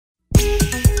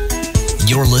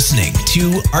You're listening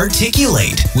to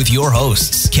Articulate with your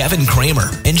hosts, Kevin Kramer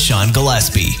and Sean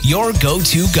Gillespie, your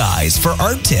go-to guys for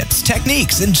art tips,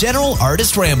 techniques, and general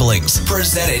artist ramblings.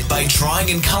 Presented by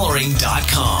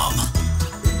drawingandcoloring.com.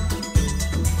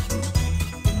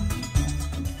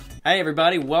 Hey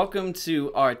everybody, welcome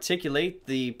to Articulate,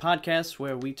 the podcast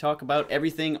where we talk about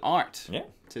everything art. Yeah.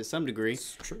 To some degree.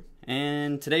 It's true.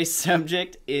 And today's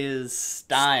subject is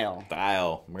style.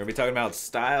 Style. We're going to be talking about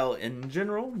style in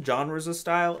general, genres of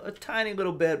style, a tiny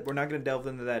little bit. We're not going to delve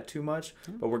into that too much,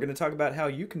 but we're going to talk about how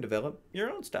you can develop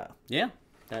your own style. Yeah,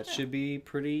 that should be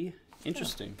pretty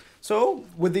interesting. So,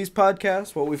 with these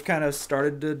podcasts, what we've kind of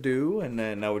started to do, and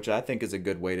which I think is a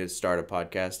good way to start a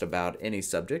podcast about any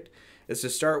subject, is to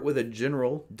start with a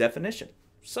general definition.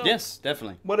 So, Yes,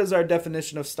 definitely. what is our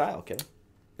definition of style, Kevin?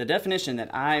 The definition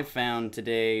that I found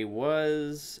today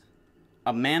was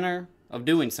a manner of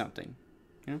doing something.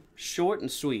 You know, short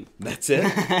and sweet. That's it?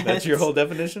 That's your whole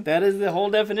definition? That is the whole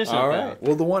definition. All of right. that.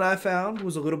 Well, the one I found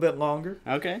was a little bit longer.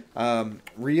 Okay.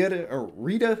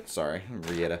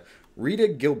 Rita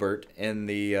Gilbert in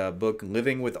the book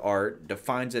Living with Art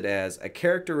defines it as a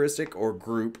characteristic or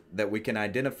group that we can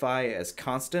identify as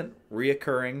constant,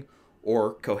 reoccurring,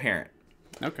 or coherent.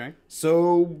 Okay.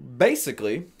 So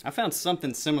basically, I found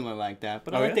something similar like that,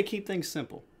 but I Oh, like yeah? to keep things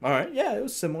simple. all right, yeah, it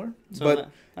was similar, So but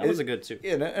that was a good too.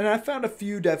 yeah, and I found a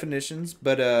few definitions,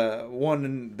 but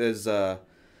one is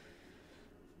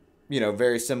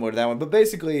very similar to that one. But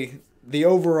basically, the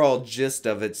overall gist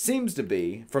of it seems to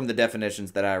be, from the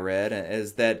definitions that I read,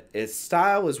 is that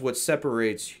style is what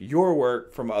separates your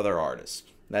work from other artists.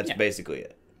 That's Yeah. basically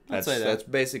it. I'd say that. That's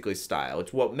basically style.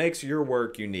 It's what makes your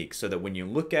work unique, so that when you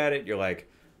look at it, you're like,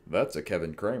 that's a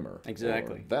Kevin Kramer.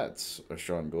 Exactly. Or, that's a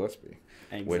Sean Gillespie.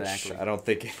 Exactly. Which I don't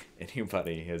think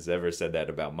anybody has ever said that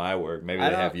about my work. Maybe I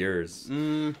they don't- have yours.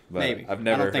 But maybe. I've I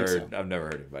never don't think heard. so. I've never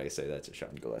heard anybody say that's a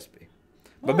Sean Gillespie.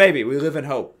 But maybe we live in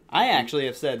hope. I actually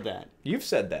have said that You've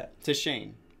said that. to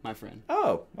Shane, my friend.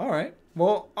 Oh, all right.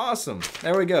 Well, awesome.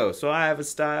 There we go. So I have a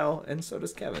style, and so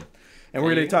does Kevin, and we're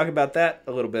There going you to talk about that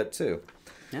a little bit too.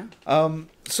 Yeah.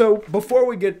 So before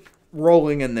we get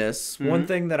rolling in this, Mm-hmm. one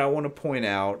thing that I want to point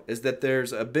out is that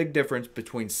there's a big difference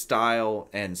between style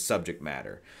and subject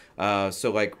matter. So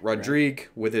like Rodrigue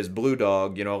with his blue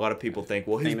dog, a lot of people think,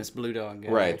 well, Famous blue dog. Guy.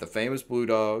 right, the famous blue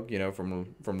dog, from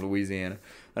Louisiana.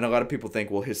 And a lot of people think,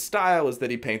 well, his style is that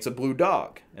he paints a blue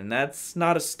dog. And that's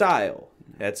not a style.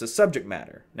 That's a subject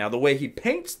matter. Now, the way he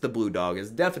paints the blue dog is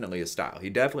definitely a style. He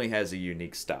definitely has a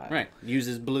unique style. Right.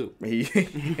 Uses blue.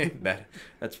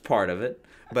 That's part of it.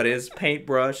 But his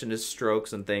paintbrush and his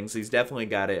strokes and things, he's definitely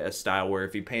got a style where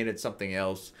if he painted something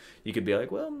else, you could be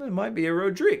like, well, it might be a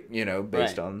Rodrigue, based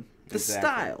Right. on the Exactly.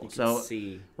 style. You can So,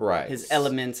 see right. his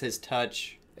elements, his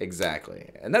touch, Exactly.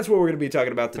 And that's what we're going to be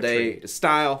talking about today. Portrayed.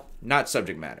 Style, not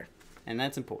subject matter. and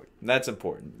that's important. That's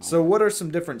important. So what are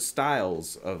some different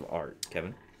styles of art,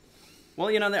 Kevin? Well,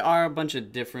 there are a bunch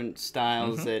of different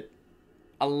styles that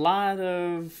a lot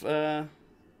of, a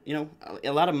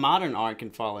lot of modern art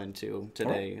can fall into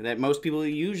today. That most people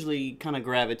usually kind of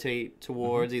gravitate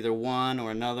towards either one or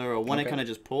another, or one it Okay. kind of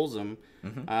just pulls them.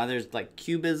 There's like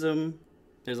Cubism.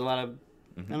 There's a lot of,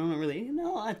 I don't really,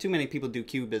 not too many people do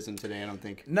Cubism today, I don't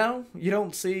think. No, you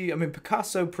don't see. I mean,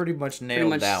 Picasso pretty much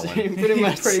nailed that one. pretty He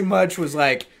much. pretty much was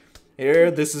like, here,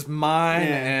 this is mine,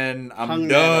 Yeah. and I'm Hung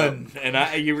that done. And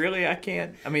I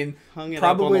can't. I mean, Hung it up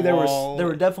probably on the there wall.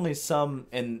 were definitely some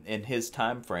in his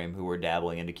time frame who were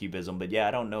dabbling into Cubism, but yeah,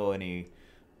 I don't know any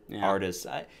Yeah. artists.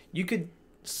 You could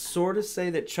sort of say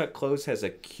that Chuck Close has a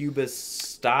Cubist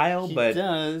style, He but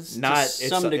does, not. to It's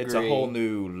some a degree. whole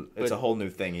new. It's but- a whole new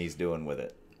thing he's doing with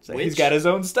it. So Which- he's got his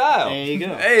own style. There you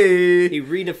go. Hey. He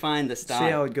redefined the style. See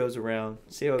how it goes around.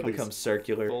 See how it Comes becomes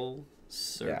circular. Full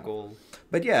circle.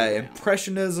 But yeah,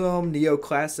 Impressionism,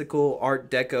 Neoclassical, Art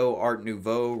Deco, Art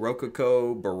Nouveau,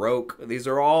 Rococo, Baroque. These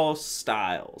are all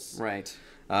styles. Right.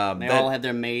 They That- all have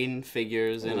their main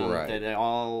figures in them. Right. That they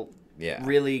all Yeah.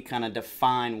 really kind of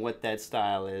define what that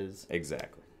style is.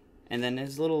 Exactly. And then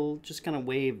there's little just kind of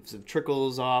waves of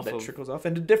trickles off That of... trickles off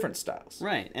into different styles.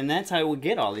 Right. And that's how we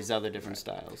get all these other different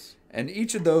styles. And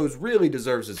each of those really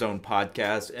deserves its own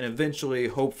podcast. And eventually,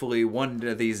 hopefully, one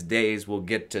of these days we'll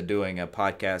get to doing a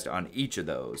podcast on each of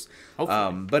those.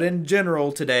 Hopefully. But in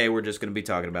general, today we're just going to be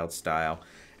talking about style.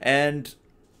 And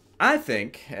I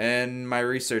think, and my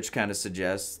research kind of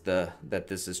suggests that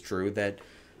this is true, that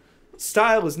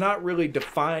style is not really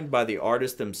defined by the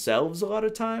artists themselves a lot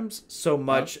of times, so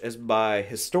much as by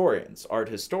historians, art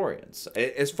historians,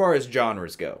 as far as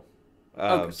genres go.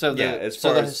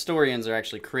 The historians are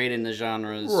actually creating the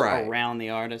genres around the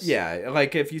artist. Yeah,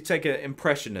 like if you take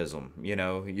Impressionism,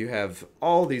 you have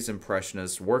all these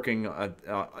Impressionists working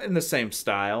in the same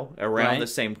style around the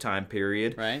same time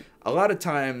period. Right. A lot of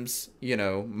times,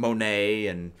 Monet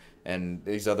and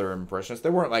these other Impressionists, they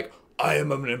weren't like, I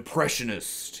am an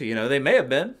Impressionist. They may have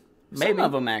been. Maybe. Some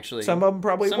of them actually. Some of them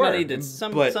probably Somebody were. did.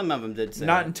 Some of them did say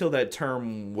not that. until that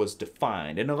term was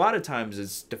defined. And a lot of times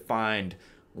it's defined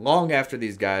long after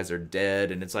these guys are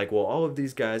dead. And it's like, well, all of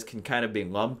these guys can kind of be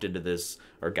lumped into this,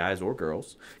 or guys or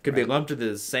girls, could be lumped into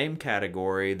the same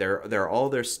category. They're all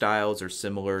their styles are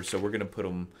similar, so we're going to put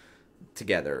them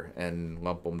together and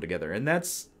lump them together. And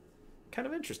that's kind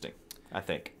of interesting, I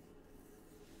think.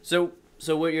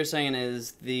 So what you're saying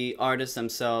is the artists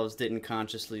themselves didn't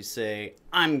consciously say,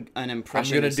 I'm an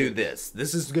impressionist. I'm going to do this.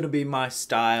 This is going to be my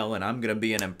style, and I'm going to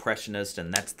be an impressionist,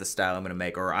 and that's the style I'm going to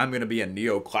make. Or I'm going to be a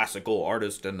neoclassical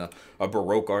artist and a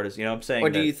Baroque artist. You know what I'm saying? Or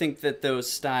do you think that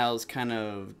those styles kind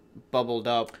of bubbled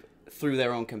up through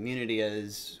their own community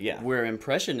as we're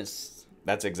impressionists?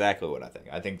 That's exactly what I think.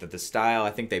 I think that the style,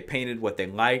 I think they painted what they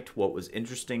liked, what was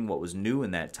interesting, what was new in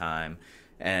that time.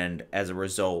 And as a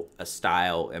result, a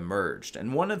style emerged.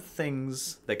 And one of the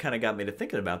things that kind of got me to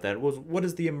thinking about that was, what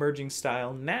is the emerging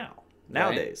style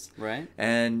nowadays? Right.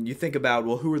 And you think about,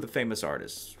 well, who are the famous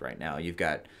artists right now? You've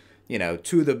got,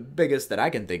 two of the biggest that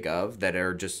I can think of that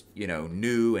are just,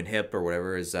 new and hip or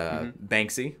whatever is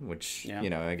Banksy, which,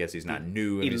 I guess he's not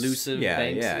new. Elusive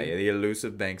Banksy. Yeah, the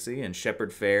elusive Banksy, and Shepard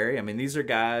Fairey. I mean, these are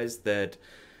guys that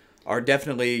are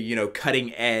definitely,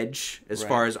 cutting edge as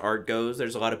far as art goes.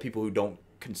 There's a lot of people who don't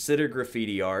consider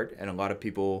graffiti art, and a lot of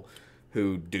people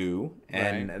who do,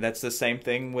 and that's the same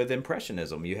thing with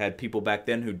Impressionism. You had people back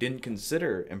then who didn't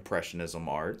consider Impressionism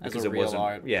art because it wasn't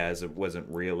art. As it wasn't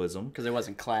realism, because it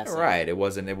wasn't classic. Right, it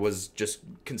wasn't. It was just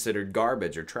considered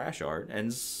garbage or trash art,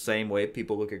 and same way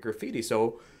people look at graffiti.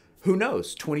 So who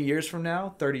knows? 20 years from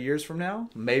now, 30 years from now,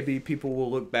 maybe people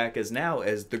will look back as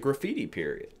the graffiti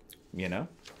period.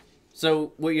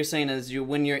 So what you're saying is,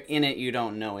 when you're in it, you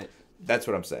don't know it. That's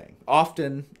what I'm saying.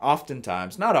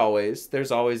 Oftentimes, not always.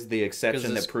 There's always the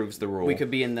exception that proves the rule. We could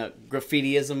be in the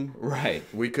graffitiism. Right.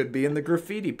 We could be in the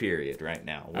graffiti period right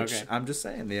now. Which I'm just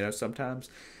saying, sometimes.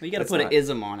 Well, you got to put an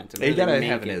ism on it to really make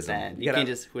have an ism. Bad. You can't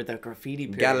just with a graffiti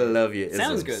period. You gotta love your isms.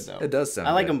 Sounds good though. It does sound.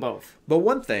 I like good. them both. But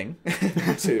one thing,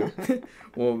 too.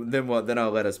 Then I'll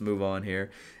let us move on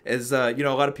here. Is a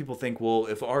lot of people think, well,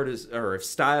 if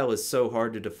style is so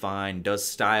hard to define, does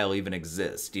style even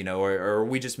exist? Or are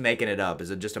we just making it up?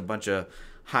 Is it just a bunch of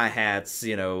hi-hats,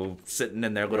 sitting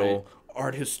in their little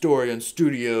art historian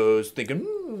studios thinking,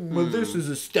 well, this is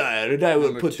a style, and I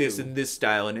will put this in this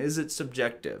style, and is it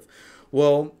subjective?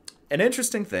 Well, an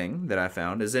interesting thing that I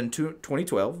found is in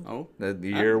 2012, the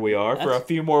year we are for a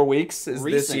few more weeks is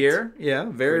recent. This year. Yeah,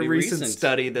 very recent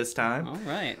study this time. All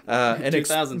right.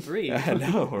 2003. I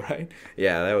know, right?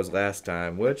 Yeah, that was last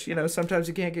time, which, sometimes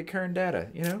you can't get current data.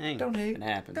 Don't hate. It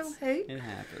happens. Don't hate. It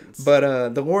happens.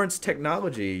 But the Lawrence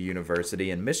Technology University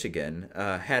in Michigan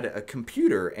had a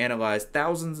computer analyze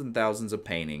thousands and thousands of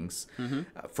paintings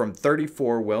from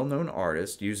 34 well-known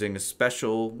artists using a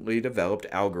specially developed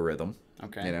algorithm.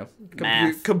 Okay.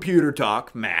 Computer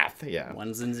talk, math,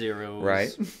 ones and zeros.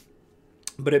 Right.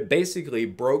 But it basically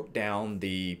broke down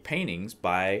the paintings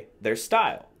by their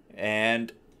style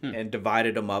and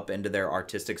divided them up into their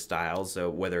artistic styles.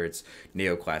 So whether it's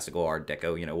neoclassical, Art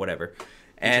Deco, whatever.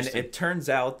 And it turns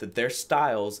out that their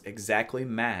styles exactly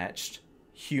matched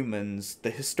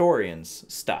the historians'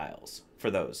 styles for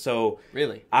those. So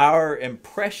really, our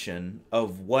impression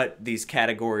of what these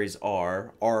categories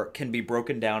are can be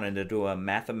broken down into a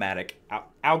mathematic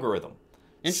algorithm.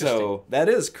 Interesting. So that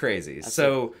is crazy.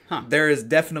 There is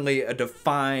definitely a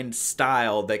defined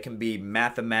style that can be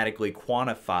mathematically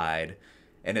quantified,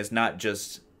 and is not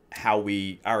just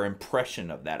our impression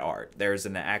of that art. There's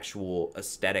an actual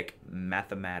aesthetic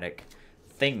mathematic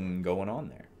thing going on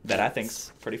there that I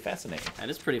think's pretty fascinating. That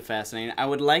is pretty fascinating. I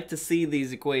would like to see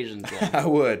these equations. I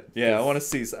would. Yeah, I want to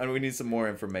see. We need some more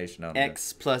information on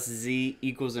X plus Z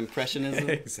equals impressionism.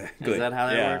 Exactly. Is that how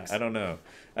that works? I don't know.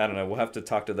 We'll have to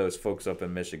talk to those folks up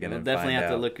in Michigan and definitely find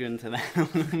have out. to look into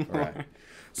that. Right.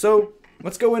 So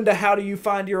let's go into how do you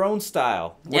find your own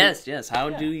style? Yes.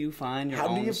 How do you find your own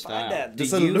style? How do you find that?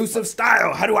 This elusive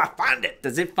style. How do I find it?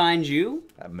 Does it find you?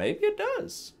 Maybe it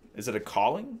does. Is it a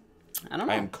calling? I don't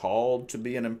know. I am called to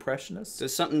be an impressionist.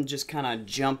 Does something just kind of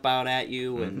jump out at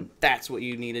you and that's what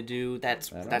you need to do?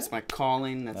 That's my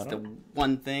calling. That's the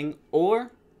one thing.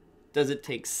 Or does it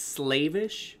take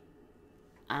slavish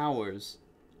hours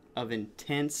of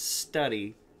intense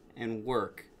study and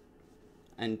work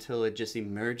until it just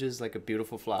emerges like a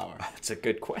beautiful flower? That's a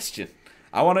good question.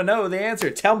 I want to know the answer.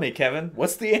 Tell me, Kevin.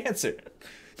 What's the answer?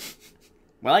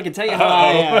 Well, I can tell you how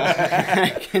I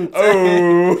can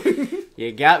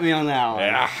you got me on that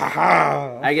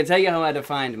one. I can tell you how I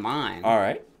defined mine. All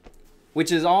right.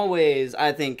 Which is always,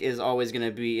 I think, is always going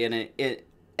to be in it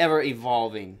ever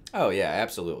evolving. Oh yeah,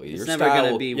 absolutely. It's never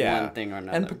going to be one thing or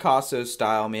another. And Picasso's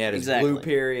style, I mean, he had his blue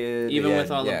period. Even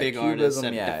with all the big artists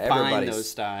that define those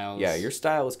styles. Yeah, your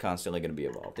style is constantly going to be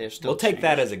evolving. They're still we'll take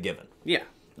that as a given. Yeah.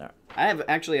 Right. I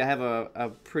have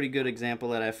a pretty good example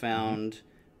that I found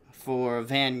for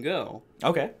Van Gogh.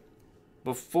 Okay.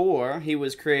 Before, he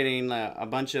was creating a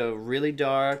bunch of really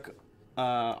dark,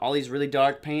 all these really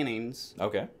dark paintings.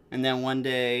 Okay. And then one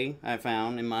day, I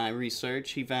found in my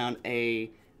research, he found a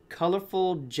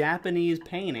colorful Japanese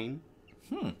painting.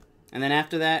 And then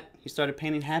after that, he started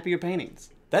painting happier paintings.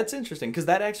 That's interesting, because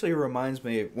that actually reminds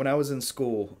me, when I was in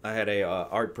school, I had a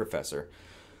art professor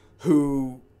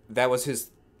who, that was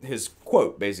his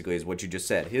quote, basically, is what you just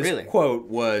said. His quote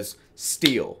was,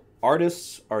 steal.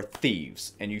 Artists are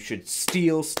thieves, and you should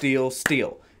steal, steal,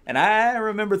 steal. And I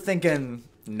remember thinking,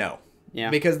 no. Yeah.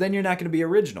 Because then you're not going to be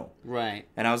original. Right.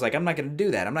 And I was like, I'm not going to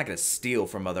do that. I'm not going to steal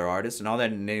from other artists and all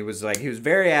that. And he was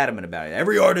very adamant about it.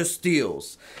 Every artist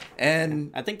steals.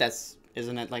 And I think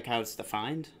isn't it like how it's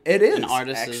defined? It is. An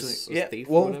artist actually, is a thief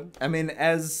well, or whatever? I mean,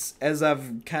 as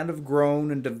I've kind of grown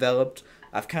and developed,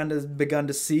 I've kind of begun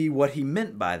to see what he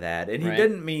meant by that. And he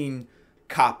didn't mean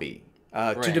copy.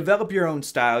 To develop your own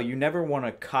style, you never want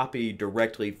to copy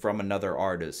directly from another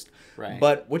artist. Right.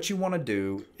 But what you want to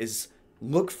do is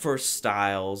look for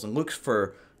styles and look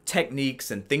for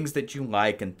techniques and things that you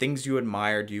like and things you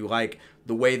admire. Do you like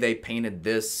the way they painted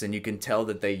this? And you can tell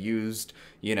that they used,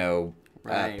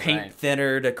 paint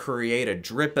thinner to create a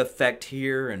drip effect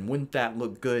here. And wouldn't that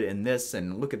look good in this?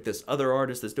 And look at this other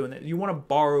artist that's doing that. You want to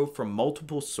borrow from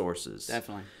multiple sources.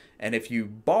 Definitely. And if you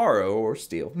borrow or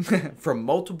steal from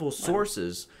multiple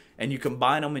sources and you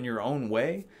combine them in your own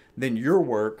way, then your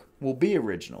work will be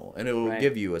original and it will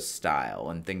give you a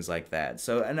style and things like that.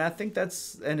 So, and I think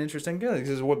that's an interesting thing. This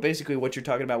is basically what you're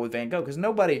talking about with Van Gogh. Because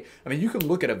you can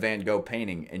look at a Van Gogh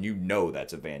painting and you know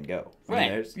that's a Van Gogh.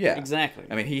 Exactly.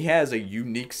 I mean, he has a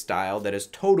unique style that is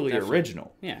totally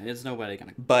original. Yeah, there's nobody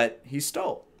gonna. But he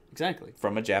stole. Exactly.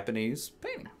 From a Japanese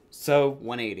painting. So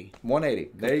 180.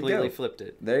 180. There you go. Completely flipped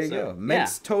it. There you go.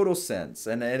 Makes total sense.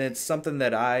 And it's something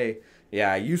that I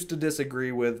used to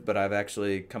disagree with, but I've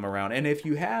actually come around. And if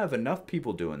you have enough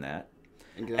people doing that,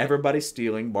 everybody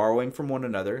stealing, borrowing from one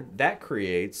another, that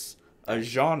creates a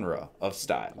genre of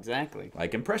style. Exactly.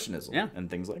 Like Impressionism and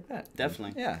things like that.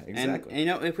 Definitely. Yeah, exactly.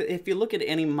 And if you look at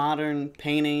any modern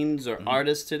paintings or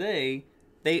artists today,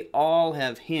 they all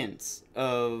have hints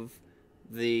of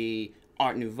the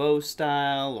Art Nouveau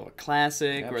style or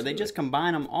classic, or they just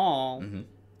combine them all,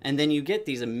 and then you get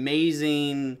these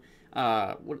amazing,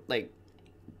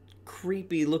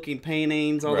 creepy looking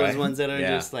paintings. All those ones that are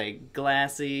just like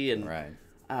glassy and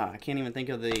I can't even think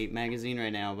of the magazine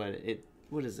right now, but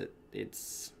what is it?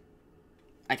 It's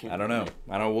I don't know.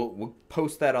 We'll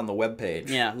post that on the webpage.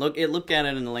 Yeah, look at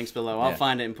it in the links below. I'll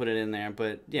find it and put it in there.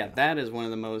 But that is one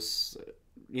of the most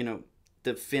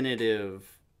definitive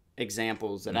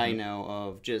examples that I know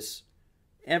of. Just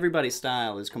everybody's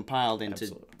style is compiled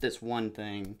into this one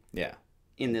thing. Yeah.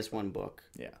 In this one book.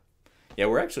 Yeah,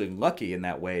 we're actually lucky in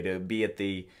that way to be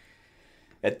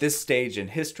at this stage in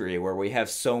history where we have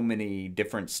so many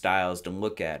different styles to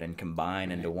look at and combine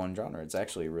into one genre. It's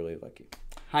actually really lucky.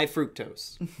 High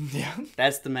Fructose. Yeah.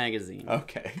 That's the magazine.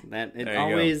 Okay. It's like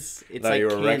candy. You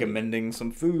were recommending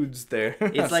some foods there.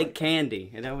 It's like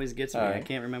candy. It always gets me. I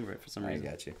can't remember it for some reason. I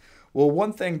got you. Well,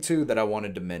 one thing, too, that I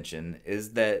wanted to mention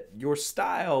is that your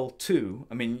style, too,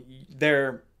 I mean,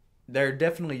 they're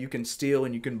definitely, you can steal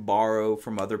and you can borrow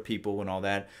from other people and all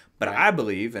that. But I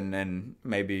believe, and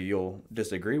maybe you'll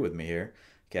disagree with me here,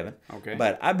 Kevin. Okay.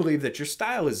 But I believe that your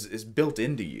style is built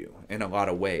into you in a lot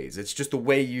of ways. It's just the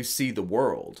way you see the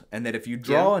world. And that if you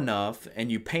draw enough and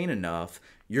you paint enough,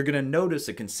 you're going to notice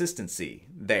a consistency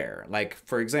there. Like,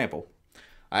 for example,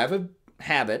 I have a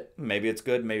habit, maybe it's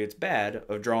good, maybe it's bad,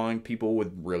 of drawing people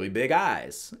with really big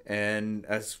eyes and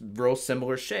real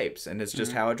similar shapes. And it's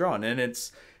just how I draw. And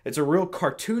it's a real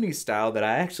cartoony style that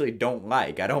I actually don't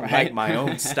like. I don't like my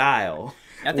own style.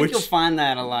 I think you'll find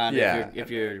that a lot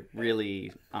if you're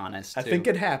really honest, too. I think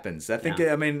it happens. I think,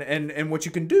 and what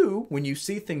you can do when you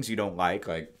see things you don't like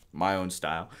my own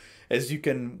style, is you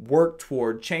can work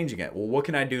toward changing it. Well, what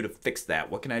can I do to fix that?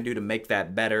 What can I do to make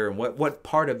that better? And what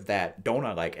part of that don't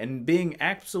I like? And being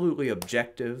absolutely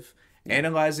objective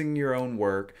Analyzing your own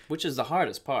work. Which is the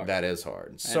hardest part. That is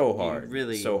hard. So hard.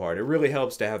 Really, so hard. It really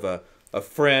helps to have a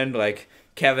friend like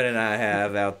Kevin and I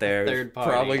have out there who's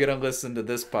probably going to listen to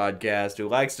this podcast, who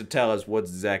likes to tell us what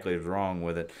exactly is wrong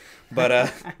with it.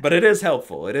 But but it is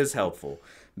helpful. It is helpful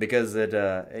because it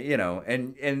you know,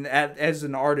 and as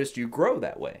an artist you grow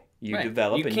that way. You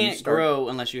develop. You can't grow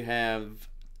unless you have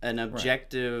an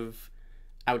objective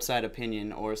outside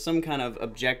opinion or some kind of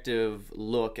objective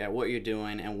look at what you're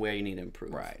doing and where you need to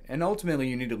improve. Right. And ultimately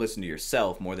you need to listen to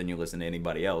yourself more than you listen to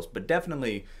anybody else. But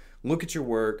definitely look at your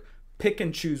work, pick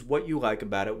and choose what you like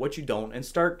about it, what you don't, and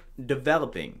start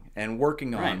developing and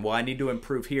working on, well, I need to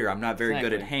improve here. I'm not very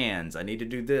good at hands. I need to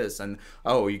do this. And,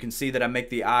 oh, you can see that I make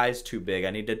the eyes too big.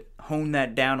 I need to hone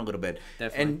that down a little bit.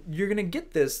 Definitely. And you're going to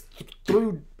get this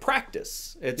through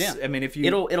practice. It's, I mean, if you...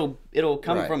 It'll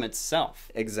come from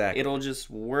itself. Exactly. It'll just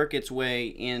work its way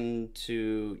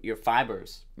into your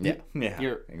fibers. Yeah.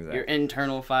 Your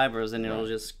internal fibers, and it'll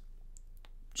just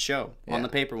show on the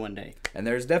paper one day. And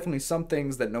there's definitely some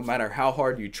things that no matter how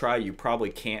hard you try, you probably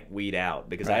can't weed out,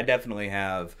 because I definitely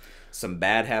have some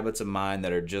bad habits of mine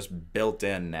that are just built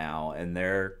in now, and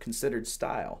they're considered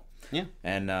style. Yeah.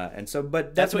 And so,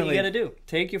 but that's what you got to do.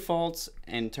 Take your faults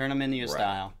and turn them into your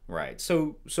style. Right.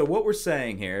 So what we're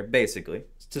saying here, basically,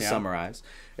 to summarize,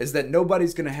 is that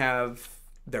nobody's going to have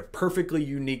their perfectly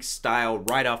unique style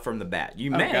right off from the bat. You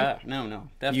may. God. No,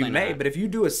 definitely you may, not. but if you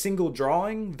do a single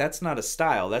drawing, that's not a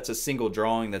style. That's a single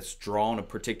drawing that's drawn a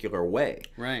particular way.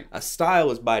 Right. A style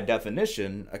is, by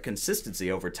definition, a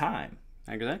consistency over time.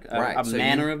 Exactly. A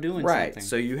manner of doing something. Right.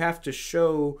 So you have to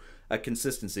show a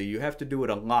consistency. You have to do it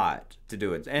a lot to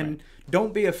do it. And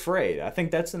don't be afraid. I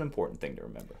think that's an important thing to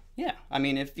remember. Yeah. I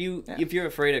mean, if you're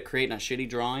afraid of creating a shitty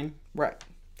drawing,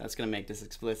 that's gonna make this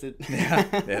explicit.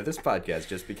 This podcast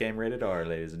just became rated R,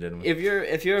 ladies and gentlemen.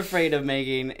 If you're afraid of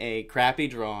making a crappy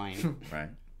drawing, right?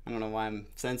 I don't know why I'm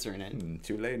censoring it.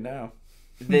 Too late now.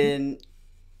 Then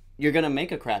you're gonna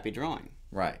make a crappy drawing.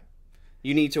 Right.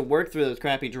 You need to work through those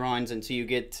crappy drawings until you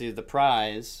get to the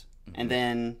prize, and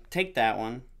then take that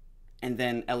one, and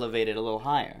then elevate it a little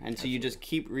higher. And so you just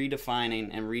keep redefining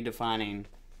and redefining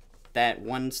that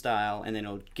one style, and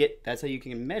then that's how you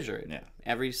can measure it. Yeah.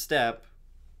 Every step.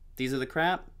 These are the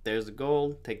crap. There's the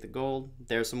gold. Take the gold.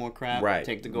 There's some more crap. Right.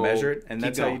 Take the gold. Measure it, and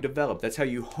that's going. how you develop. That's how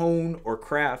you hone or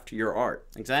craft your art.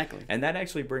 Exactly. And that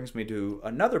actually brings me to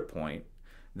another point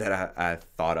that I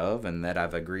thought of and that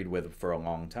I've agreed with for a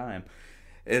long time.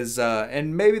 Is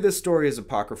and maybe this story is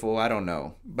apocryphal. I don't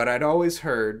know, but I'd always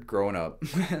heard growing up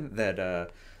that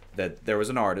there was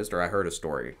an artist, or I heard a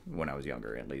story when I was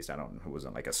younger. At least it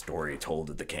wasn't like a story told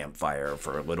at the campfire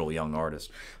for a little young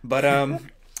artist, but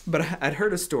But I'd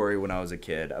heard a story when I was a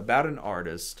kid about an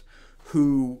artist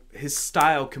who his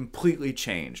style completely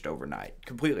changed overnight.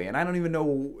 Completely. And I don't even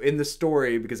know in the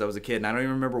story because I was a kid, and I don't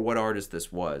even remember what artist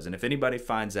this was. And if anybody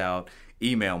finds out,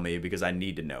 email me because I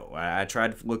need to know. I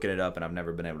tried looking it up and I've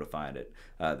never been able to find it,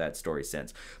 that story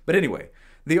since. But anyway,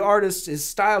 the artist, his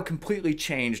style completely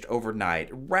changed overnight.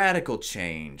 Radical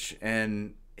change.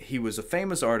 And he was a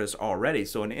famous artist already.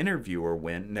 So an interviewer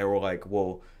went and they were like,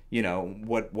 well, you know,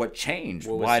 what changed?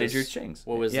 Why did you change?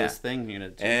 What was this thing you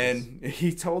did? And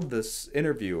he told this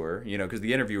interviewer, you know, because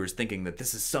the interviewer's thinking that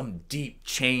this is some deep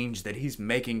change that he's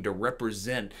making to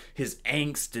represent his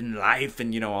angst in life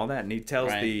and, you know, all that. And he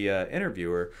tells the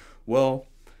interviewer, well,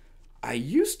 I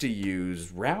used to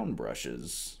use round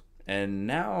brushes, and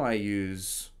now I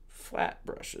use flat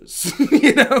brushes,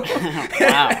 you know?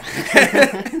 Wow.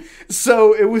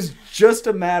 So it was just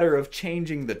a matter of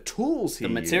changing the tools he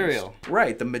used. The material.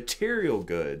 Right, the material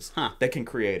goods that can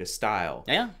create a style.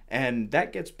 Yeah. And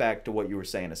that gets back to what you were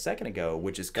saying a second ago,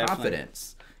 which is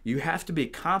confidence. You have to be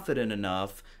confident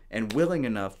enough and willing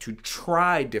enough to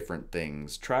try different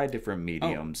things, try different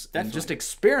mediums, and just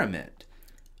experiment.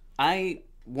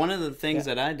 One of the things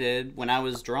that I did when I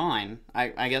was drawing,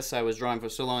 I guess I was drawing for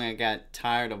so long I got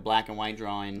tired of black and white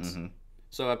drawings.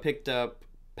 So I picked up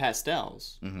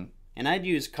pastels. And I'd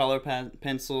use color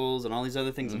pencils and all these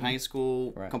other things in high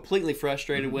school, completely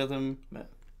frustrated with them.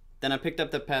 Then I picked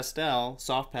up the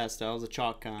soft pastels, the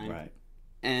chalk kind,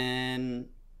 and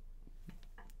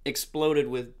exploded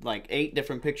with like 8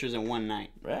 different pictures in one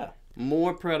night. Yeah.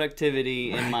 More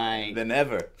productivity in my... than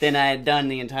ever. Than I had done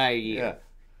the entire year. Yeah.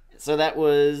 So that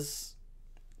was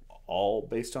all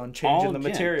based on changing the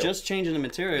material. Just changing the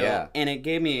material, and it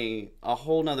gave me a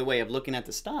whole nother way of looking at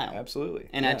the style. Absolutely.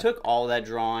 And I took all that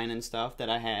drawing and stuff that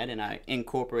I had, and I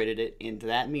incorporated it into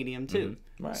that medium too.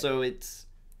 Right. So it's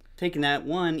taking that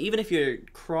one, even if you're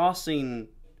crossing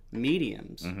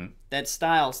mediums, that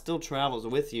style still travels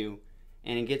with you,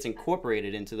 and it gets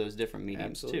incorporated into those different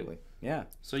mediums too. Yeah.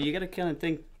 So you got to kind of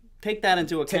take that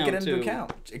into account. Take it into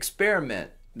account.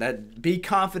 Experiment. Be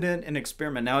confident and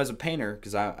experiment. Now, as a painter,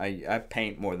 because I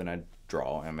paint more than I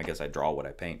draw. I guess I draw what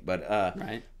I paint. But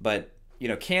right. But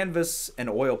canvas and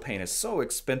oil paint is so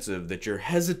expensive that you're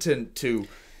hesitant to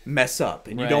mess up,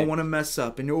 and you don't want to mess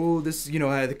up, and this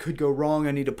it could go wrong.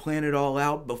 I need to plan it all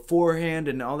out beforehand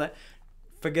and all that.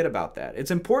 Forget about that.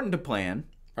 It's important to plan.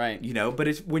 Right. But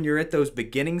it's when you're at those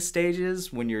beginning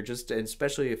stages, when you're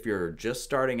especially if you're just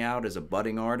starting out as a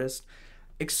budding artist,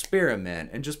 experiment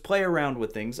and just play around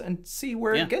with things and see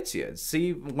where it gets you.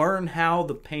 Learn how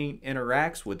the paint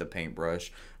interacts with the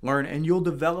paintbrush. And you'll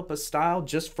develop a style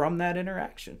just from that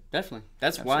interaction. Definitely.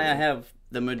 That's why I have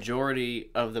the majority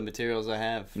of the materials I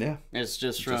have. Yeah. It's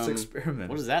just from experiment.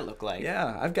 What does that look like?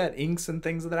 Yeah, I've got inks and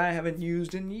things that I haven't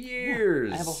used in years.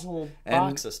 Yeah, I have a whole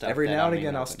box of stuff. Every now and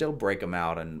again, I'll still break them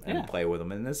out and play with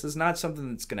them. And this is not something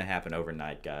that's going to happen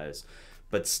overnight, guys.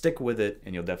 But stick with it,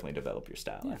 and you'll definitely develop your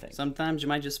style, I think. Sometimes you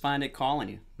might just find it calling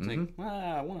you. It's like,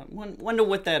 I wonder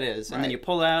what that is. And then you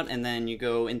pull out, and then you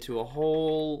go into a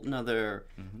whole another,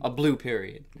 a blue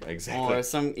period. Exactly. Or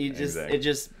it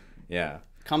just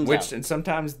comes out. And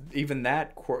sometimes even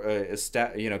that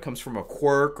comes from a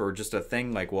quirk or just a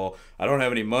thing like, well, I don't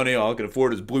have any money, all I can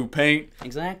afford is blue paint.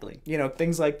 Exactly.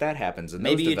 Things like that happens. And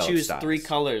maybe those you choose styles. 3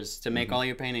 colors to make all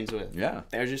your paintings with. Yeah.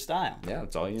 There's your style. Yeah,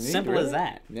 that's all you need. Simple as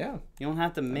that. Yeah. You don't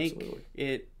have to make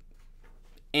it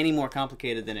any more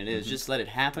complicated than it is. Just let it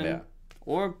happen. Yeah.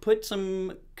 Or put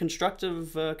some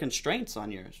constructive constraints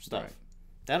on your stuff. Right.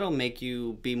 That'll make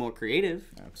you be more creative.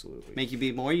 Absolutely. Make you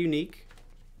be more unique.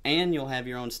 And you'll have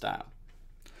your own style.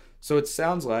 So it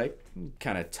sounds like,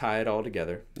 kind of tie it all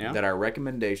together, Yeah. that our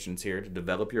recommendations here to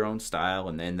develop your own style,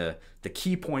 and then the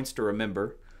key points to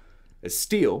remember is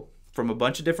steal from a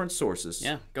bunch of different sources.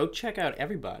 Yeah, go check out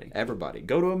everybody. Everybody.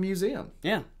 Go to a museum.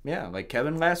 Yeah. Yeah, like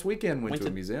Kevin last weekend went to a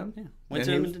museum. Yeah. Went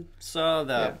to saw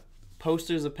the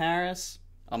posters of Paris.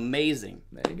 Amazing.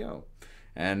 There you go.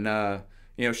 And,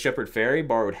 Shepard Fairey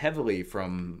borrowed heavily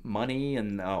from money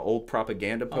and old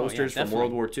propaganda posters from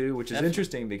World War II, which is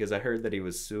interesting because I heard that he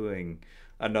was suing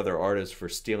another artist for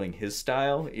stealing his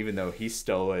style, even though he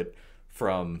stole it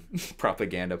from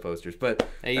propaganda posters. But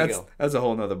there you go. That's a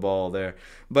whole nother ball there.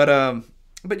 But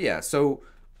yeah, so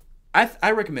I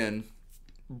recommend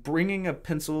bringing a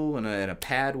pencil and a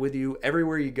pad with you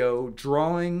everywhere you go,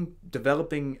 drawing,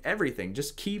 developing everything.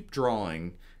 Just keep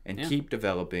drawing and keep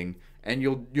developing. And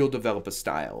you'll develop a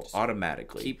style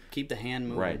automatically. Keep the hand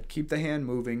moving. Right. Keep the hand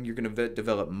moving. You're going to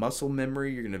develop muscle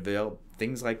memory. You're going to develop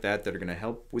things like that are going to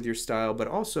help with your style. But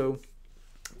also,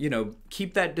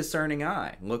 keep that discerning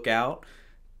eye. Look out.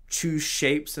 Choose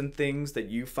shapes and things that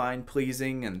you find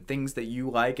pleasing and things that you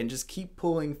like. And just keep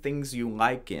pulling things you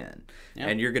like in. Yep.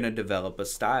 And you're going to develop a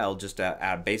style just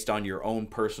based on your own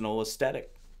personal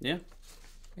aesthetic. Yeah.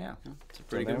 Yeah. It's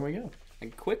pretty good. There we go. A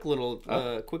quick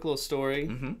little story.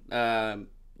 Mm-hmm.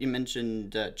 You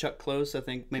mentioned Chuck Close, I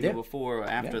think, maybe before or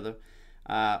after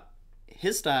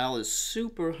his style is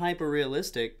super hyper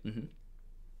realistic. Mm-hmm.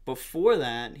 Before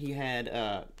that, he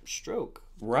had stroke.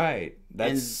 Right.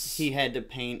 And he had to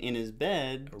paint in his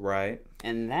bed. Right.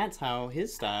 And that's how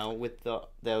his style with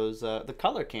the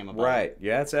color came about. Right.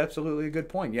 Yeah, that's absolutely a good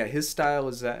point. Yeah, his style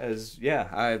is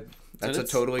that's a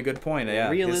totally good point.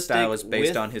 Yeah, his style is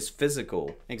based on his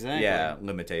physical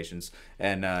limitations,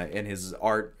 and his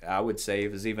art, I would say,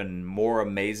 is even more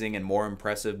amazing and more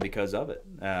impressive because of it.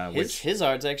 His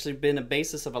art's actually been a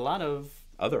basis of a lot of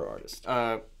other artists,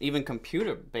 even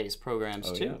computer-based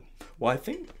programs too. Yeah. Well, I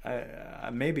think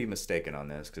I may be mistaken on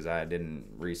this because I didn't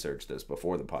research this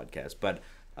before the podcast, but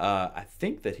I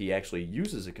think that he actually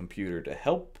uses a computer to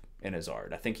help in his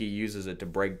art. I think he uses it to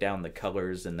break down the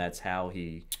colors, and that's how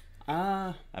he.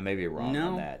 I may be wrong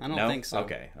on that. I don't think so.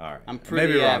 Okay, all right. I'm pretty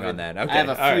maybe avid. wrong on that. Okay, I have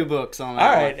a few books on that.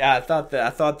 All right, I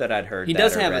thought that I'd heard. He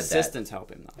does have assistants help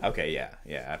him though. Okay, yeah,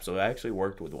 absolutely. I actually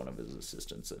worked with one of his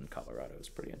assistants in Colorado. It was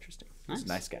pretty interesting. He's a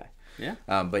nice guy. Yeah.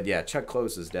 But yeah, Chuck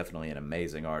Close is definitely an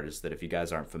amazing artist that if you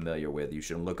guys aren't familiar with, you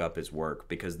should look up his work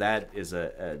because that is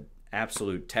a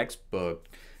absolute textbook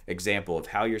example of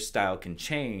how your style can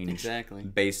change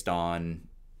based on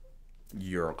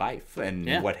your life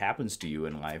and what happens to you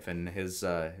in life. And his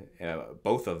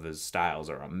both of his styles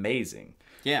are amazing.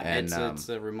 Yeah, and it's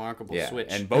a remarkable switch.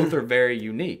 And both are very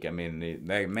unique. I mean,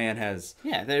 that man has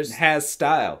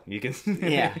style. You can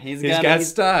he's got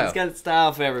style. He's got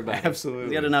style for everybody. Absolutely,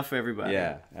 he's got enough for everybody.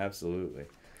 Yeah, absolutely.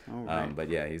 All right. But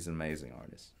yeah, he's an amazing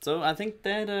artist. So I think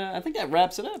that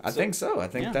wraps it up. I think so. I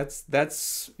think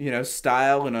that's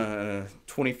style in a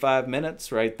 25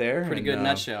 minutes right there. Pretty good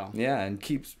nutshell. Yeah, and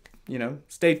keeps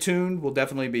stay tuned. We'll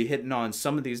definitely be hitting on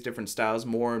some of these different styles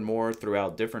more and more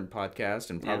throughout different podcasts,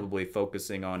 and probably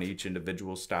focusing on each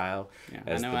individual style. Yeah,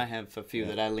 I know I have a few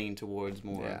that I lean towards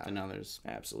more than others.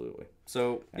 Absolutely.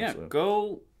 So,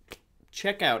 go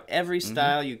check out every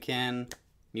style you can.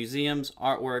 Museums,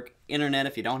 artwork, internet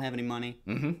if you don't have any money.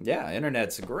 Yeah,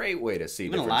 internet's a great way to see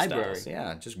even different a library. styles.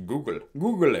 Yeah, just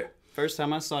Google it. First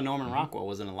time I saw Norman Rockwell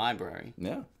was in a library.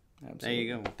 Yeah, absolutely. There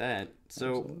you go with that.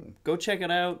 So go check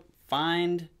it out.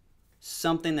 Find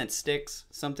something that sticks,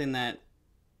 something that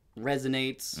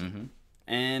resonates,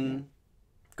 and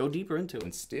go deeper into it.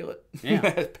 And steal it.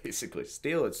 Yeah. Basically,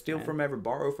 steal it.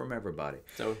 Borrow from everybody.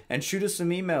 So, and shoot us some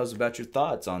emails about your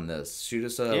thoughts on this. Shoot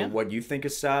us what you think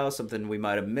is style, something we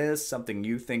might have missed, something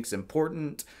you think's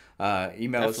important.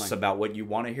 Email us about what you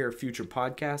want to hear future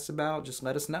podcasts about. Just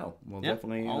let us know. We'll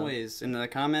definitely always in the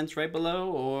comments right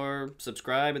below, or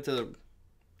subscribe at the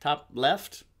top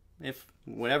left. If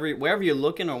wherever you're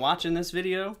looking or watching this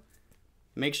video,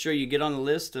 make sure you get on the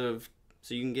list so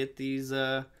you can get these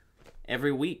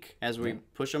every week as we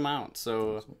push them out.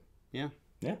 So yeah.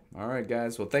 All right,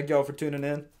 guys. Well, thank y'all for tuning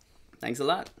in. Thanks a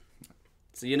lot.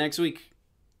 See you next week.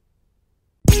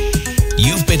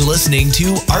 You've been listening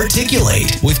to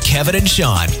Articulate with Kevin and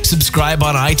Sean. Subscribe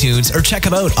on iTunes or check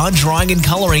them out on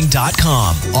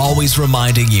drawingandcoloring.com. Always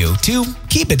reminding you to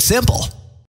keep it simple.